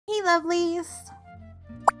lovelies!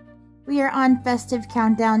 We are on Festive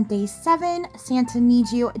Countdown Day 7, Santa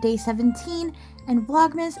Needs You Day 17, and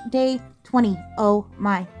Vlogmas Day 20. Oh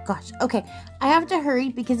my gosh. Okay, I have to hurry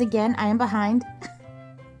because again, I am behind.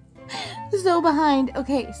 So behind.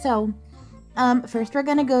 Okay, so, first we're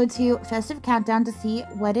gonna go to Festive Countdown to see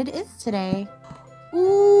what it is today.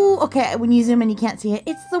 Ooh, okay, when you zoom in you can't see it.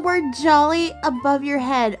 It's the word jolly above your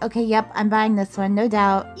head. Okay, yep, I'm buying this one, no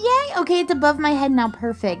doubt. Yay, okay, it's above my head now,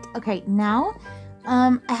 perfect. Okay, now,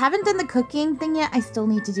 I haven't done the cooking thing yet. I still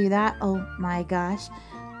need to do that. Oh my gosh.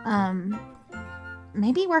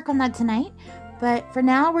 Maybe work on that tonight. But for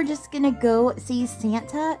now, we're just gonna go see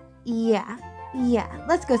Santa. Yeah,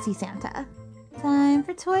 let's go see Santa. Time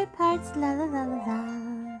for toy parts, la la la la la.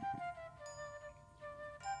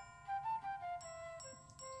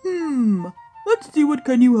 Let's see what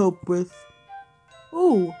can you help with.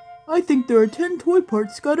 Oh, I think there are 10 toy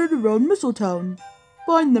parts scattered around Mistletown.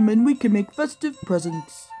 Find them and we can make festive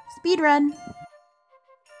presents. Speed run.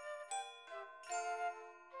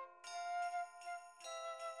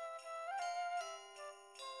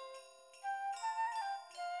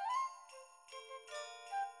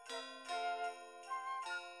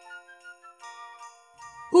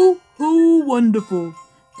 Oh, wonderful.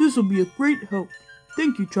 This will be a great help.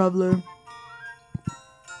 Thank you, Traveler.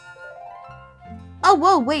 Oh,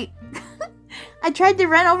 whoa, wait. I tried to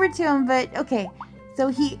run over to him, but okay.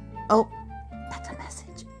 So oh, that's a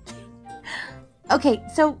message. Okay,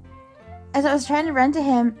 so as I was trying to run to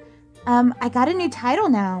him, I got a new title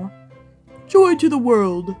now. Joy to the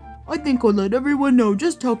world. I think I'll let everyone know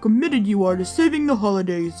just how committed you are to saving the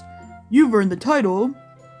holidays. You've earned the title,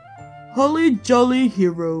 Holly Jolly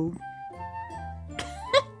Hero.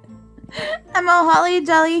 I'm a holly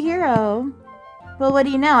jolly hero. Well, what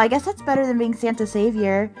do you know? I guess that's better than being Santa's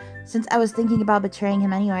savior, since I was thinking about betraying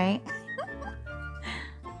him anyway.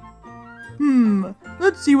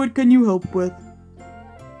 Let's see what can you help with.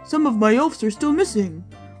 Some of my elves are still missing.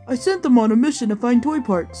 I sent them on a mission to find toy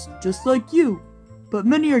parts, just like you, but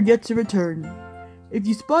many are yet to return. If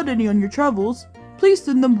you spot any on your travels, please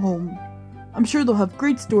send them home. I'm sure they'll have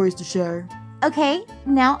great stories to share. Okay,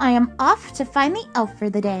 now I am off to find the elf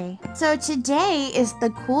for the day. So today is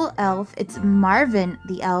the cool elf. It's Marvin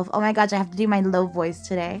the elf. Oh my gosh, I have to do my low voice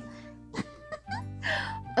today.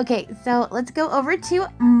 Okay, so let's go over to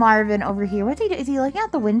Marvin over here. What's he doing? Is he looking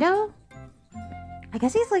out the window? I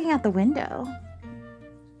guess he's looking out the window.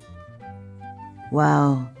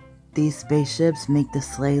 Wow, these spaceships make the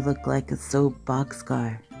sleigh look like a soap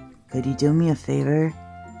boxcar. Could you do me a favor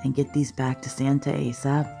and get these back to Santa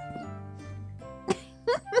ASAP?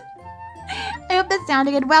 I hope that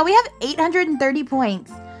sounded good. Wow, we have 830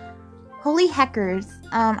 points. Holy heckers.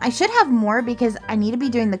 I should have more because I need to be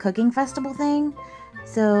doing the cooking festival thing.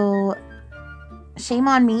 So, shame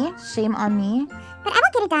on me. Shame on me. But I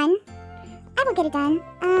will get it done.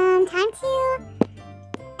 Time to...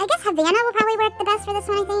 I guess Havana will probably work the best for this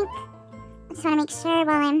one, I think. I just want to make sure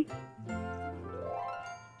while I'm...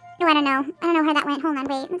 Oh, I don't know. I don't know how that went. Hold on,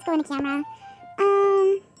 wait. Let's go into camera.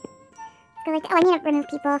 Let's go like... Oh, I need to remove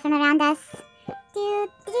people from around us. Okay.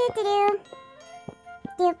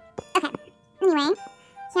 Anyway.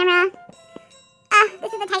 Camera.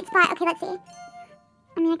 This is a tight spot. Okay, let's see.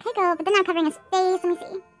 I mean, I could go, but then I'm covering his face. Let me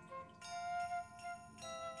see.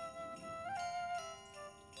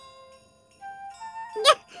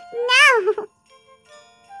 No!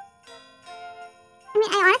 I mean,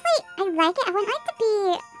 I like it. I would like to be...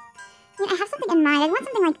 I mean, I have something in mind. I want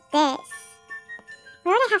something like this.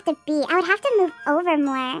 Where would I have to be? I would have to move over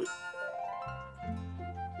more.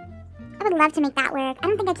 I would love to make that work. I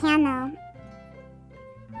don't think I can, though.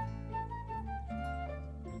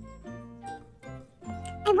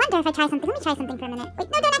 I wonder if I try something. Let me try something for a minute. Wait,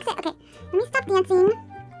 no, don't exit. Okay, let me stop dancing.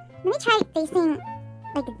 Let me try facing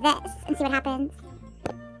like this and see what happens.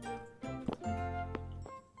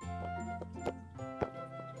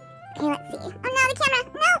 Okay, let's see. Oh no, the camera!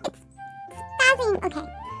 No, it's spazzing! Okay.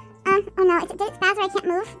 Oh no, did it spazz where I can't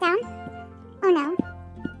move down? Oh no.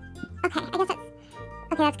 Okay, I guess that's...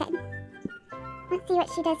 Okay, that's good. Let's see what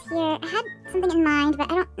she does here. I had something in mind, but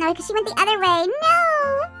I don't know because she went the other way. No!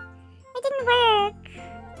 It didn't work.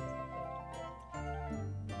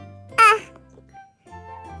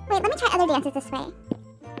 Wait, let me try other dances this way.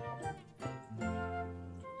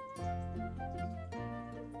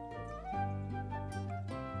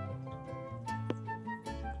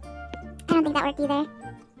 I don't think that worked either.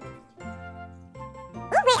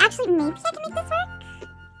 Oh, wait, actually, maybe I can make this work?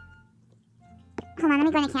 Hold on, let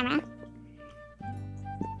me go into camera.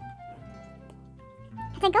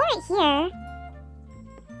 If I go right here...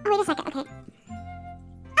 Oh, wait a second, okay.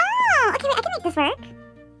 Oh, okay, wait, I can make this work.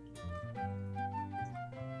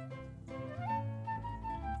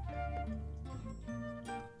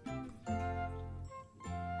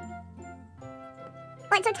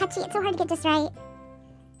 it's so touchy. It's so hard to get just right.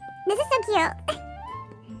 This is so cute.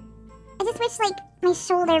 I just wish, like, my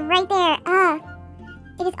shoulder right there.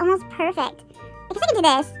 It is almost perfect. I guess I can do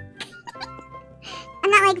this.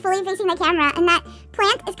 I'm not, like, fully facing the camera, and that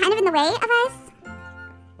plant is kind of in the way of us.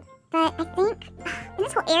 But I think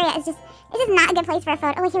this whole area is just, this is not a good place for a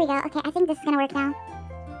photo. Oh, wait, here we go. Okay, I think this is gonna work now.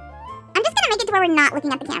 I'm just gonna make it to where we're not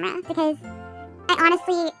looking at the camera, because I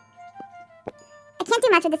honestly, I can't do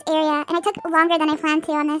much with this area, and I took longer than I planned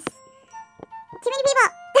to on this. Too many people.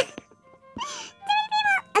 Too many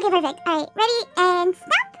people. Okay, perfect. All right, ready, and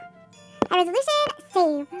stop. High resolution,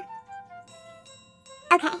 save.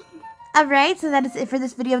 Okay. Alright, so that is it for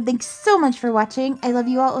this video. Thanks so much for watching. I love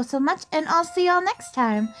you all so much, and I'll see y'all next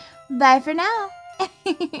time. Bye for now.